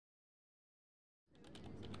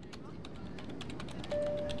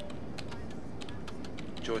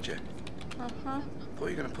Georgia. Uh-huh. Thought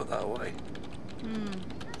you were going to put that away. You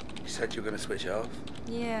said you were going to switch it off.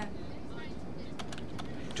 Yeah.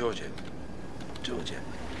 Georgia. Georgia.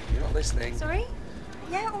 You're not listening. Sorry?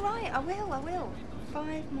 Yeah, all right. I will.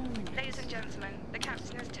 5 more minutes. Ladies and gentlemen, the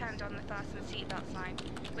captain has turned on the fasten seatbelt sign.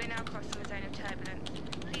 We're now crossing the zone of turbulence.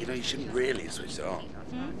 Please You know, you shouldn't really have switched it on.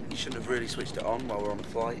 You shouldn't have really switched it on while we're on a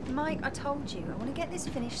flight. Mike, I told you, I want to get this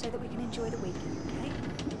finished so that we can enjoy the weekend, okay?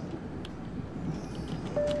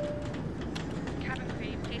 Cabin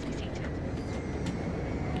crew, please be seated.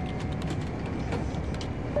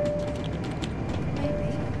 Baby,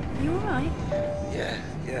 you all right? Yeah.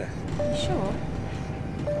 You sure?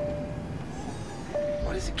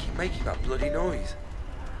 Why does it keep making that bloody noise?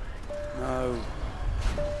 No.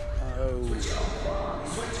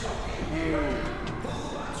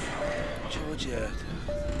 Georgia,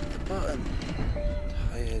 the button.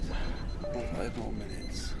 Tired. 5 more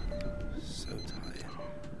minutes. So tired.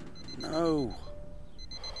 No.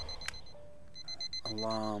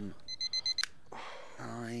 Alarm.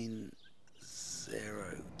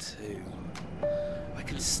 9:02. I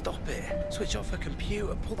can stop it. Switch off a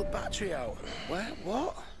computer. Pull the battery out. Where?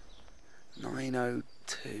 What? 9:02.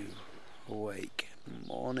 Awake.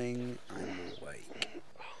 Morning. I'm awake.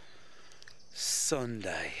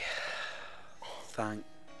 Sunday. Thank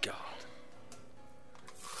God.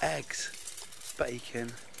 Eggs.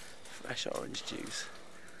 Bacon. Fresh orange juice.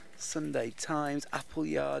 Sunday Times. Apple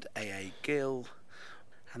Yard. AA Gill.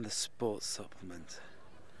 And the sports supplement.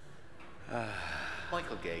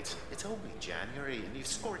 Michael Gates, it's only January and you've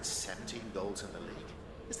scored 17 goals in the league.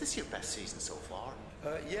 Is this your best season so far?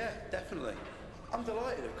 Yeah, definitely. I'm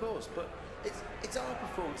delighted, of course, but it's our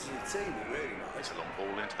performance as a team that really matters. It's a long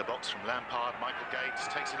ball into the box from Lampard. Michael Gates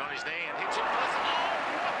takes it on his knee and hits it first. Oh,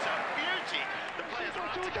 what a beauty! The players are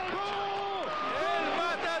out to go.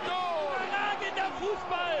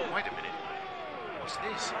 Wait a minute. What's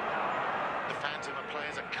this? The fans and the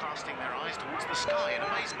players are casting their eyes towards the sky in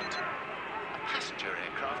amazement. A passenger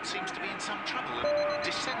aircraft seems to be in some trouble and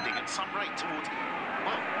descending at some rate towards,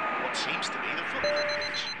 well, what seems to be the football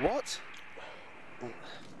pitch. What?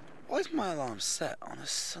 Why is my alarm set on a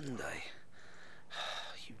Sunday?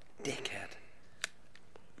 You dickhead.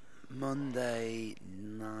 Monday,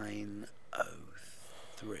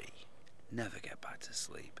 9:03. Never get back to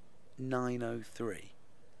sleep. 9:03.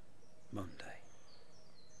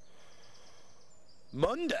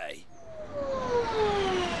 Monday?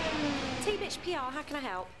 T-Bitch PR, how can I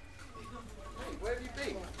help? Hey, where have you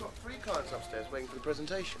been? I've got 3 clients upstairs waiting for the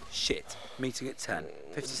presentation. Shit. Meeting at 10.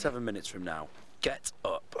 57 minutes from now. Get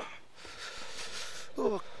up.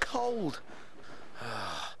 Oh, cold.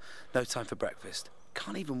 No time for breakfast.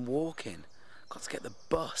 Can't even walk in. Got to get the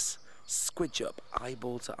bus. Squidge up,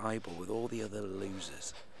 eyeball to eyeball with all the other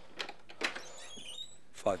losers.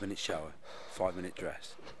 5-minute shower. 5-minute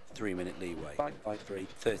dress. 3-minute leeway. 5,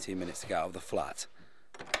 13 minutes to get out of the flat.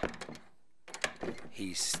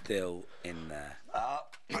 He's still in there.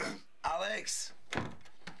 Alex!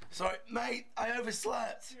 Sorry, mate, I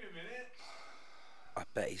overslept. Give me a minute. I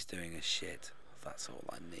bet he's doing a shit. That's all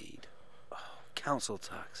I need. Oh, council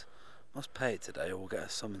tax. Must pay it today or we'll get a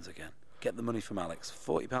summons again. Get the money from Alex.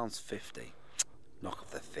 £40.50. Knock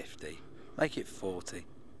off the 50. Make it 40.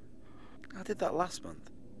 I did that last month.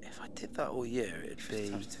 If I did that all year, it'd be...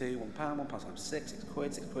 times 2, £1, £1 times 6,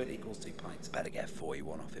 £6 equals 2 pints. Better get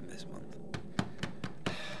 41 off him this month.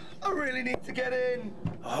 I really need to get in.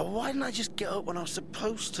 Oh, why didn't I just get up when I was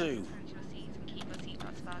supposed to? Stand to your seats and keep your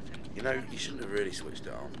seatbelts fastened. You know, you shouldn't have really switched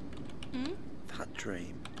it on. That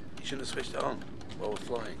dream. You shouldn't have switched it on while we're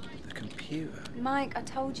flying. The computer. Mike, I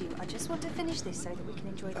told you, I just want to finish this so that we can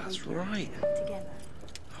enjoy the That's weekend right. together.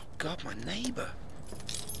 Oh, God, my neighbour.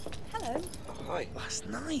 Hello, Oh, hi. Last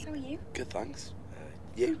night. how are you? Good, thanks.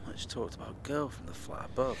 You much talked about a girl from the flat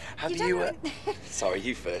above. Have You you... don't know- Sorry,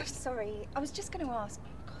 you first. Sorry, I was just going to ask.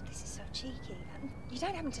 God, this is so cheeky. You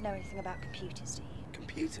don't happen to know anything about computers, do you?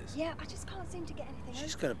 Computers? Yeah, I just can't seem to get anything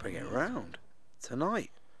She's open. going to bring it round.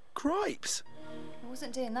 Tonight. Cripes! I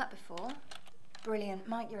wasn't doing that before. Brilliant.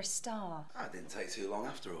 Mike, you're a star. That didn't take too long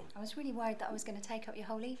after all. I was really worried that I was going to take up your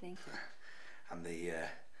whole evening. And the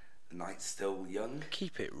night's still young.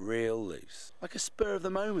 Keep it real loose. Like a spur of the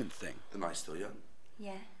moment thing. The night's still young.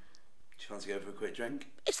 Yeah. Do you fancy going for a quick drink?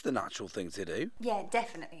 It's the natural thing to do. Yeah,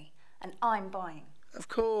 definitely. And I'm buying. Of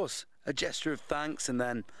course. A gesture of thanks and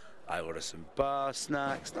then I order some bar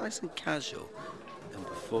snacks, nice and casual. And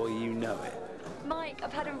before you know it... Mike,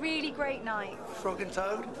 I've had a really great night. Frog and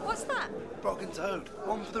Toad? What's that? Frog and Toad.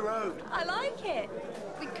 One for the road. I like it.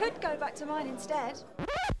 We could go back to mine instead.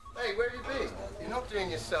 Hey, where have you been? You're not doing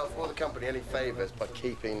yourself or the company any favours by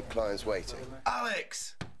keeping clients waiting.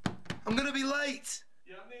 Alex! I'm gonna be late.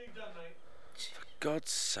 Yeah, I'm nearly done, mate. For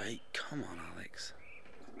God's sake, come on, Alex.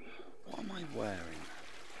 What am I wearing?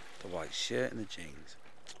 The white shirt and the jeans.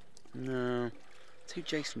 No, too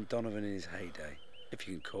Jason Donovan in his heyday, if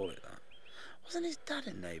you can call it that. Wasn't his dad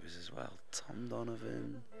in Neighbours as well? Tom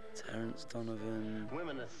Donovan, Terence Donovan.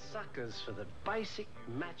 Women are suckers for the basic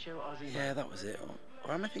macho Aussie. Yeah, that was it.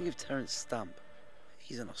 Or am I thinking of Terence Stamp?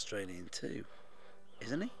 He's an Australian too,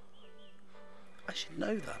 isn't he? I should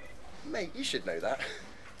know that. Mate, you should know that.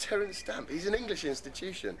 Terence Stamp, he's an English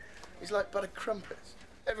institution. He's like butter crumpets.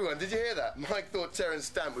 Everyone, did you hear that? Mike thought Terence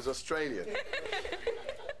Stamp was Australian.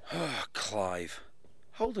 Oh, Clive.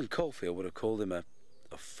 Holden Caulfield would have called him a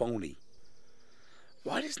phony.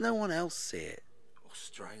 Why does no one else see it?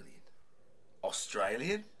 Australian.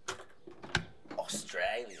 Australian?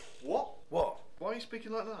 Australian. What? What? Why are you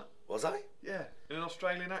speaking like that? Was I? Yeah, in an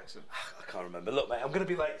Australian accent. I can't remember. Look, mate, I'm gonna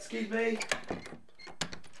be late. Excuse me.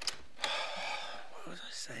 What was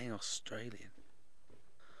I saying? Australian?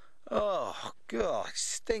 Oh, God, it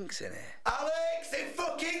stinks in here. Alex, it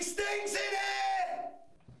fucking stinks in here!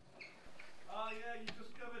 Oh, yeah, you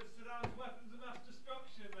discovered Saddam's weapons of mass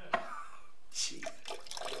destruction then. Gee.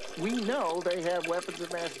 We know they have weapons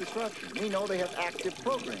of mass destruction. We know they have active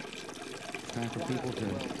programs. It's time for people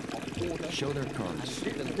to show their cards.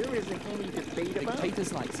 There isn't any debate about it.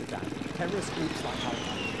 Dictators like Saddam, terrorist groups like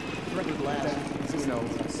Al-Qaeda. It would last,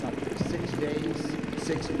 6 days,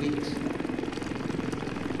 6 weeks.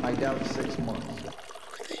 I doubt 6 months.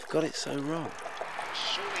 They've got it so wrong.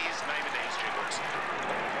 Surely his name in the history books.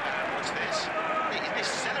 What's this? This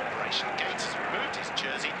celebration Gates has removed his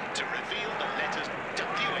jersey to reveal the letters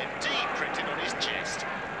WMD printed on his chest.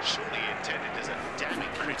 Surely intended as a damning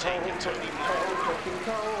critique of Tony Blair. Fucking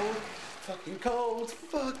cold, fucking cold,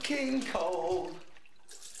 fucking cold.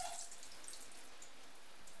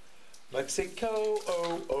 Mexico,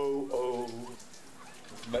 oh, oh, oh.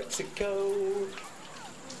 Mexico.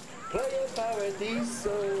 Playa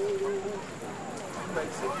Paradiso,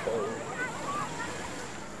 Mexico.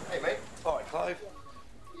 Hey, mate. All right, Clive.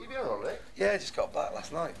 You been on holiday? Yeah, just got back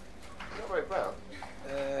last night. You're not very proud.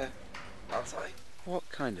 Aren't I? What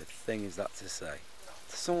kind of thing is that to say?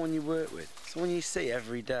 To someone you work with, someone you see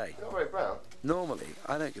every day. You're not very proud. Normally,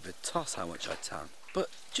 I don't give a toss how much I tan, but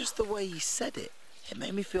just the way he said it, it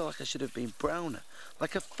made me feel like I should have been browner,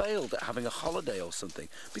 like I failed at having a holiday or something,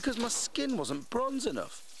 because my skin wasn't bronze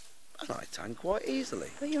enough. And I tan quite easily.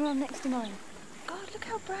 But you're on next to mine. God, look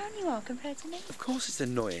how brown you are compared to me. Of course it's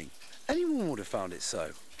annoying. Anyone would have found it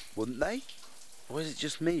so, wouldn't they? Or is it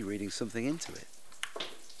just me reading something into it?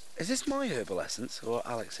 Is this my herbal essence or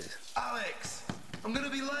Alex's? Alex, I'm gonna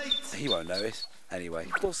be late. He won't notice. Anyway,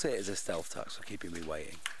 we'll see it as a stealth tax for keeping me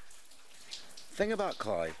waiting. Thing about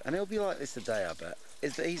Clive, and he'll be like this today I bet,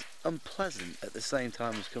 is that he's unpleasant at the same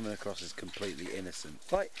time as coming across as completely innocent.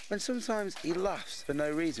 Like when sometimes he laughs for no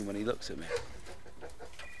reason when he looks at me.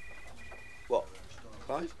 What,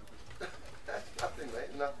 Clive? Nothing,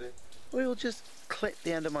 mate, nothing. Or he'll just clip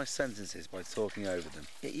the end of my sentences by talking over them.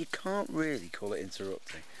 Yet you can't really call it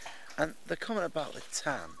interrupting. And the comment about the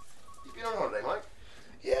tan... You been on holiday, Mike?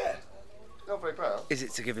 Yeah. Not very proud. Is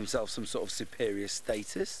it to give himself some sort of superior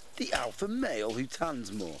status? The alpha male who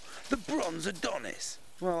tans more? The bronze Adonis?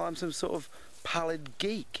 Well, I'm some sort of pallid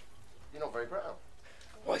geek. You're not very proud.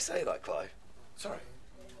 Why say that, Clive? Sorry.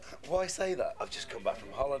 Why say that? I've just come back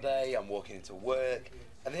from holiday, I'm walking into work,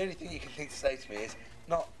 and the only thing you can think to say to me is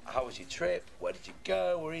not, how was your trip, where did you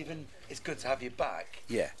go, or even, it's good to have you back.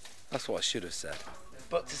 Yeah, that's what I should have said.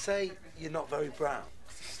 But to say you're not very brown.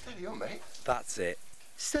 Steady on, mate. That's it.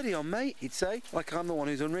 Steady on, mate, he'd say, like I'm the one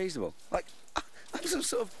who's unreasonable. Like, I'm some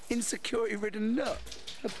sort of insecurity-ridden nut.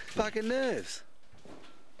 A bag of nerves.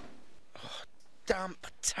 Oh, damp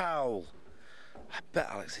towel. I bet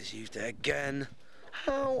Alex has used it again.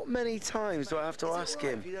 How many times do I have to ask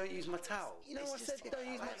him? If you don't use my towel. You know, I said don't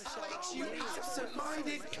use my towel. Alex, you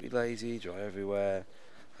absent-minded. Be lazy, dry everywhere.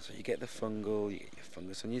 That's why you get the fungal, you get your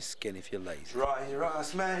fungus on your skin if you're lazy. Dry your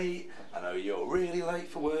ass, mate. I know you're really late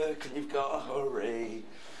for work and you've got to hurry.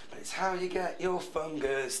 But it's how you get your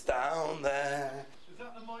fungus down there. Is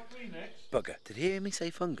that the Mike Lee next? Bugger, did he hear me say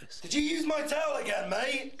fungus? Did you use my towel again,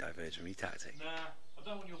 mate? Diversionary tactic. Nah, I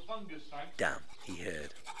don't want your fungus, thanks. Damn, he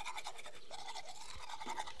heard.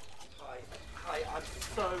 Hi, I'm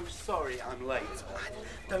so sorry I'm late.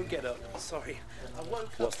 Don't get up. Sorry. I woke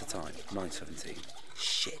up. What's the time? 9:17.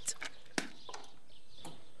 Shit.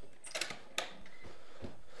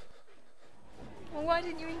 Well, why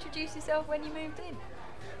didn't you introduce yourself when you moved in?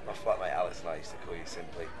 My flatmate Alice and I used to call you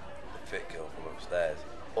simply the fit girl from upstairs,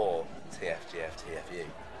 or TFGF TFU.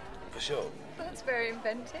 For sure. That's very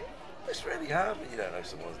inventive. It's really hard when you don't know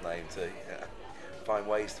someone's name to find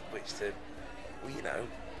ways to which to, well, you know,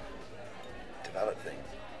 develop things.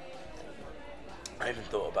 I even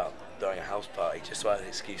thought about throwing a house party just so I had an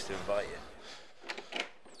excuse to invite you.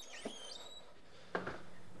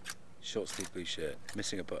 Short sleeve blue shirt,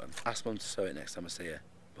 missing a button. Ask Mum to sew it next time I see her.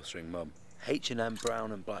 Bustering Mum. H&M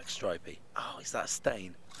brown and black stripy. Oh, is that a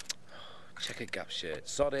stain? Checker Gap shirt.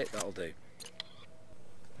 Sod it, that'll do.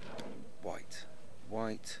 White.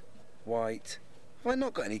 White. White. Have I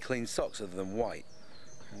not got any clean socks other than white?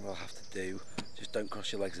 All I'll have to do, just don't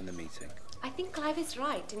cross your legs in the meeting. I think Clive is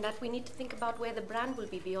right in that we need to think about where the brand will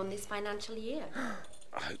be beyond this financial year.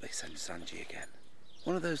 I hope they send Sanji again.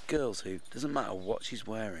 One of those girls who, doesn't matter what she's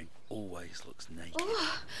wearing, always looks naked.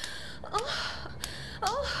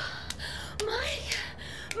 Mike!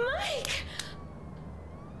 Mike!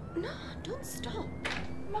 No, don't stop.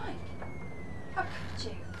 Mike, how could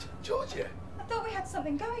you? Georgia? I thought we had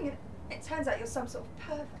something going and it turns out you're some sort of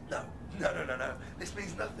pervert. No. This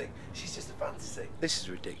means nothing. She's just a fantasy. This is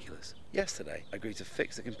ridiculous. Yesterday, I agreed to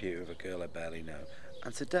fix the computer of a girl I barely know.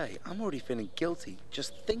 And today, I'm already feeling guilty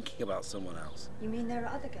just thinking about someone else. You mean there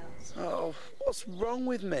are other girls? Oh, what's wrong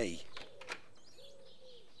with me?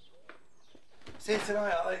 See you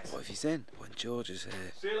tonight, Alex. What if he's in when George is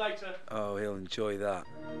here? See you later. Oh, he'll enjoy that.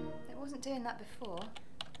 It wasn't doing that before.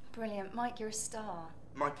 Brilliant. Mike, you're a star.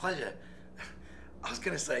 My pleasure. I was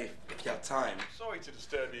going to say, if you have time. Sorry to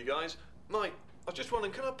disturb you guys. Mike, I was just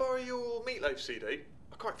wondering, can I borrow your Meatloaf CD?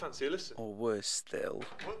 I quite fancy a listen. Or worse still.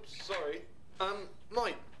 Whoops, sorry.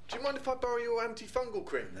 Mike, do you mind if I borrow your antifungal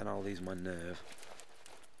cream? And then I'll lose my nerve.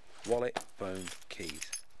 Wallet, phone, keys.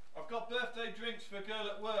 I've got birthday drinks for a girl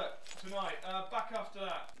at work tonight. Back after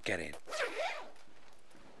that. Get in.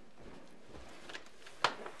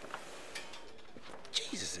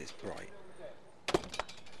 Jesus, it's bright.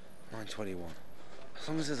 9:21. As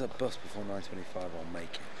long as there's a bus before 9:25, I'll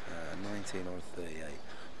make it. 19 or a 38.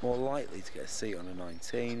 More likely to get a seat on a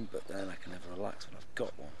 19, but then I can never relax when I've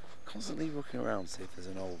got one. Constantly looking around to see if there's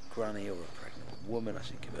an old granny or a pregnant woman I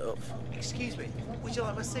should give it up for. Excuse me, would you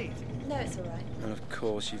like my seat? No, it's all right. And of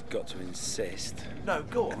course, you've got to insist. No,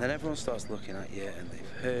 go on. And then everyone starts looking at you, and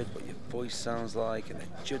they've heard what your voice sounds like, and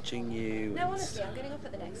they're judging you. No, honestly, I'm getting off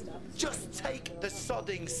at the next stop. Just take the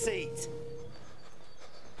sodding seat.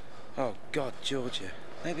 Oh, God, Georgia.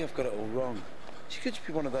 Maybe I've got it all wrong. She could just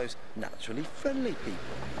be one of those naturally friendly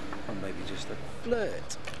people. Or maybe just a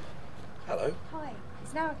flirt. Hello. Hi.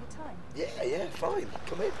 Is now a good time? Yeah, fine.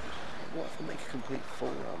 Come in. What if I make a complete fool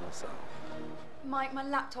out of myself? Mike, my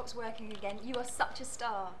laptop's working again. You are such a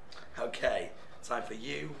star. Okay, time for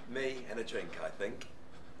you, me, and a drink, I think.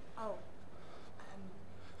 Oh.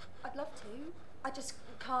 I'd love to. I just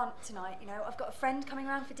can't tonight, you know. I've got a friend coming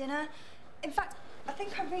around for dinner. In fact, I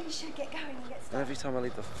think I really should get going and get And started. every time I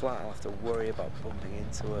leave the flat, I'll have to worry about bumping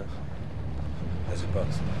into her. There's a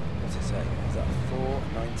bus. What's it say? Is that a 4,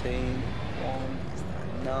 19, 1? Is that a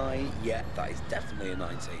 9? Yeah, that is definitely a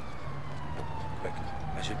 19. Quick,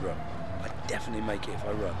 I should run. I'd definitely make it if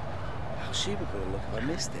I run. How stupid would it look if I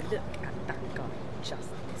missed it? Look at that guy. Just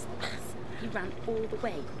this ass. He ran all the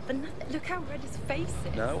way for nothing. Look how red his face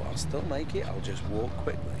is. No, I'll still make it. I'll just walk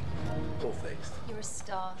quickly. All fixed. You're a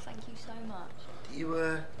star. Thank you so much. Do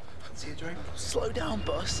you, fancy a drink? Slow down,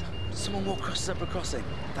 bus. Someone walk across the zebra crossing.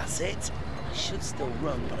 That's it. I should still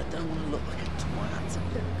run, but I don't want to look like a twat.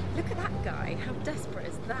 Look at that guy. How desperate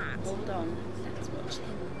is that? Hold on. Let's watch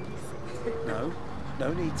him.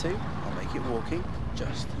 No need to. I'll make it walking.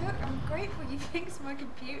 Just. Look, I'm grateful you fixed my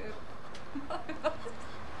computer. I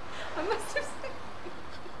must have seen...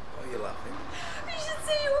 Why are you laughing? You should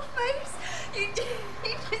see your face. You just...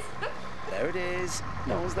 There it is.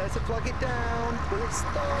 No one's there to plug it down. Will it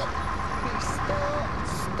stop? Please stop.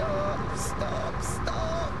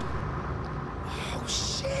 Oh,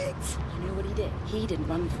 shit. You know what he did? He didn't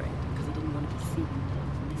run for it because he didn't want to be seen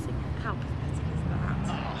missing it. How pathetic is that?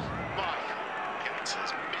 Mike,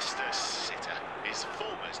 Gangster's Mr. Sitter. His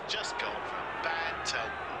form has just gone from bad to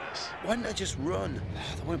worse. Why didn't I just run?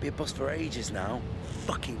 There won't be a bus for ages now.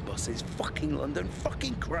 Fucking buses, fucking London,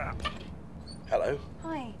 fucking crap. Hello.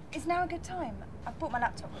 Hi. Is now a good time? I've brought my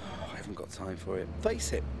laptop with me. I haven't got time for it.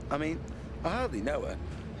 Face it. I mean, I hardly know her.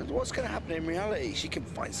 And what's going to happen in reality? She can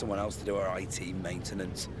find someone else to do her IT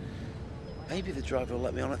maintenance. Maybe the driver will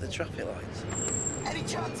let me on at the traffic lights. Any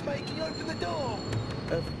chance, mate? Can you open the door?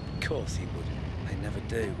 Of course he would. They never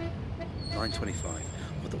do. 9:25.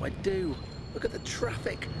 What do I do? Look at the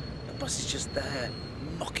traffic. The bus is just there,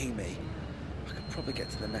 mocking me. I could probably get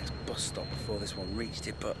to the next bus stop before this one reached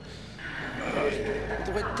it, but... what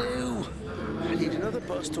do I do? I need another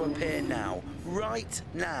bus to appear now. Right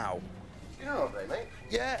now. You know what, mate?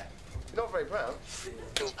 Yeah. You're not very proud.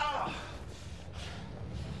 Ah!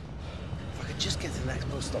 If I could just get to the next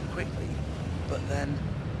bus stop quickly, but then...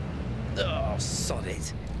 Oh, sod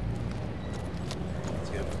it. Let's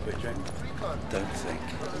go for a quick drink. Don't think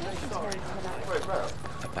Very proud.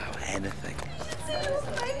 about anything.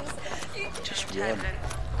 Just run.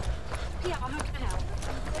 Yeah, I'm not gonna help.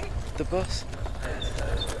 The bus. I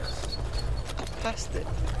passed it.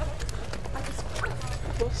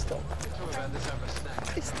 The bus stop.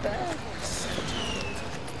 It's there.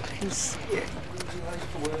 I can see it.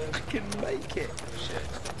 I can make it.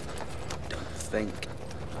 Don't think.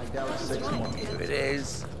 I doubt 6 months. Here it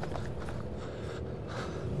is.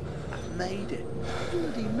 I've made it.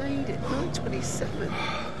 Bloody made it. 9:27.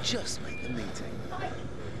 Just make the meeting.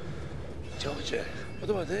 Georgia, what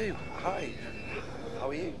do I do? Hi. How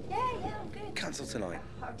are you? Yeah, I'm good. Cancel tonight.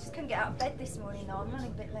 I just couldn't get out of bed this morning, though. I'm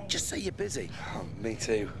running a bit late. Just say you're busy. Oh, me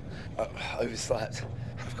too. Overslept.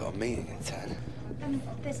 I've got a meeting at 10.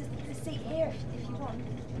 There's a seat here if you want.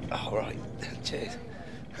 Oh, right. Cheers.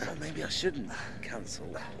 Maybe I shouldn't cancel.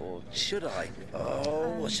 Or should I?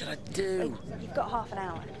 Oh, what should I do? You've got half an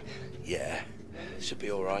hour. Yeah, should be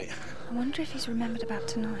all right. I wonder if he's remembered about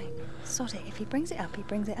tonight. Sod it. If he brings it up, he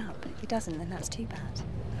brings it up. If he doesn't, then that's too bad.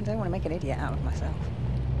 I don't want to make an idiot out of myself.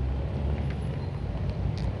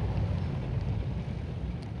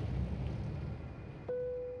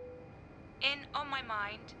 In On My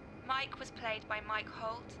Mind, Mike was played by Mike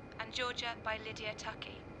Holt and Georgia by Lydia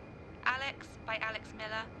Tuckey, Alex by Alex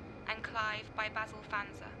Miller and Clive by Basil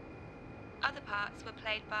Fanza. Other parts were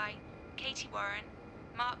played by Katie Warren,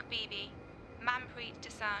 Mark Beebe, Manpreet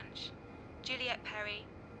Desange, Juliet Perry,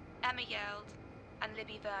 Emma Yeld and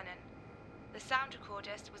Libby Vernon. The sound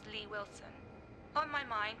recordist was Lee Wilson. On My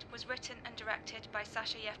Mind was written and directed by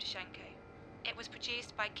Sasha Yevtushenko. It was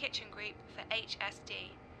produced by Kitchen Group for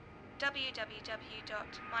HSD.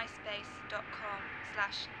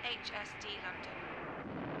 www.myspace.com/HSD London.